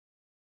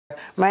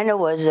Miranda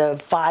was a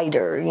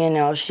fighter, you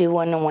know, she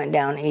wouldn't have went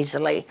down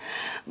easily.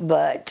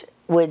 But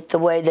with the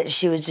way that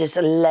she was just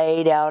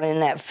laid out in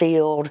that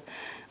field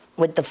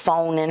with the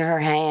phone in her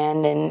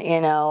hand and,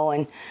 you know,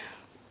 and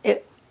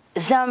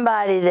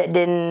somebody that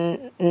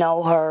didn't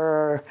know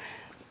her,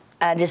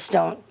 I just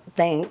don't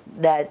think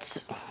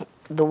that's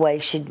the way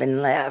she'd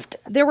been left.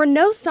 There were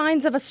no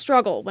signs of a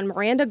struggle when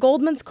Miranda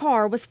Goldman's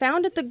car was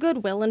found at the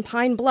Goodwill in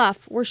Pine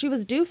Bluff, where she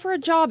was due for a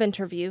job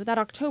interview that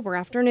October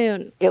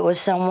afternoon. It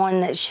was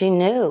someone that she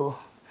knew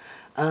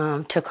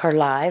took her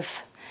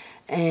life,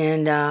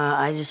 and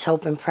I just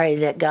hope and pray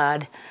that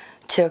God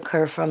took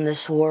her from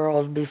this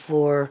world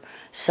before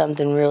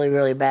something really,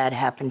 really bad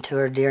happened to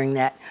her during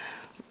that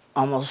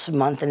almost a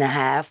month and a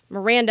half.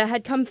 Miranda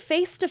had come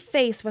face to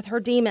face with her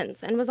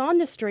demons and was on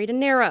the straight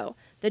and narrow.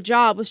 The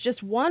job was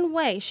just one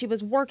way she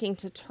was working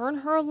to turn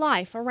her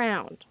life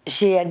around.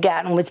 She had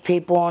gotten with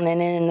people and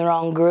in the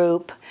wrong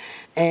group,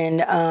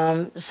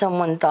 and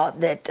someone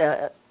thought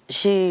that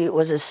she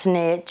was a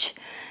snitch,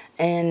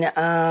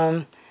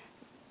 and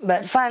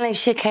but finally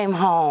she came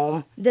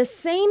home. The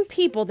same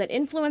people that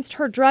influenced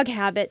her drug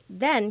habit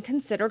then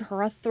considered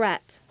her a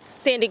threat.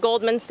 Sandy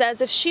Goldman says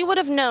if she would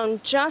have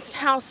known just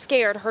how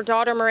scared her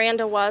daughter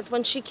Miranda was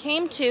when she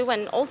came to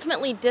and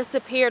ultimately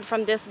disappeared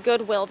from this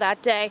Goodwill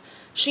that day,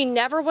 she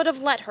never would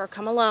have let her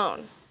come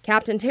alone.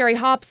 Captain Terry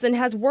Hobson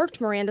has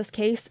worked Miranda's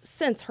case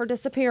since her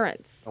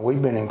disappearance.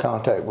 We've been in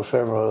contact with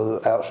several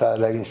other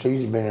outside agencies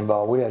that have been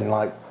involved. We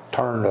hadn't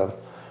turned a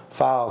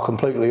file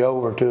completely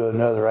over to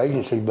another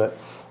agency, but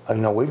you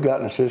know, we've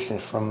gotten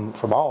assistance from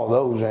all of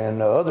those and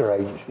other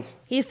agencies.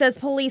 He says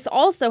police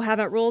also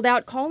haven't ruled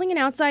out calling an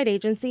outside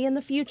agency in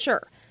the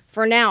future.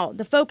 For now,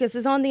 the focus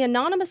is on the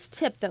anonymous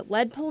tip that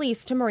led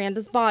police to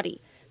Miranda's body.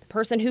 The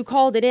person who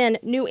called it in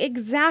knew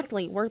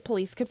exactly where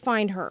police could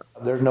find her.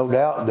 There's no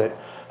doubt that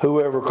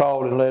whoever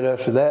called and led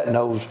us to that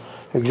knows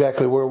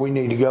exactly where we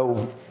need to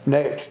go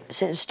next.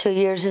 Since 2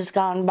 years has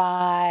gone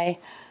by,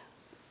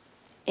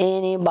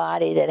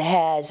 anybody that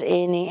has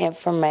any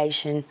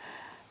information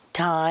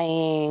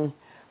tying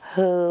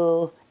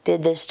who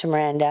did this to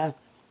Miranda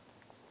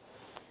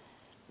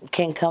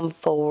can come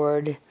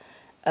forward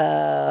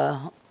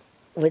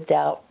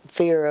without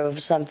fear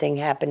of something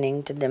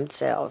happening to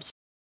themselves.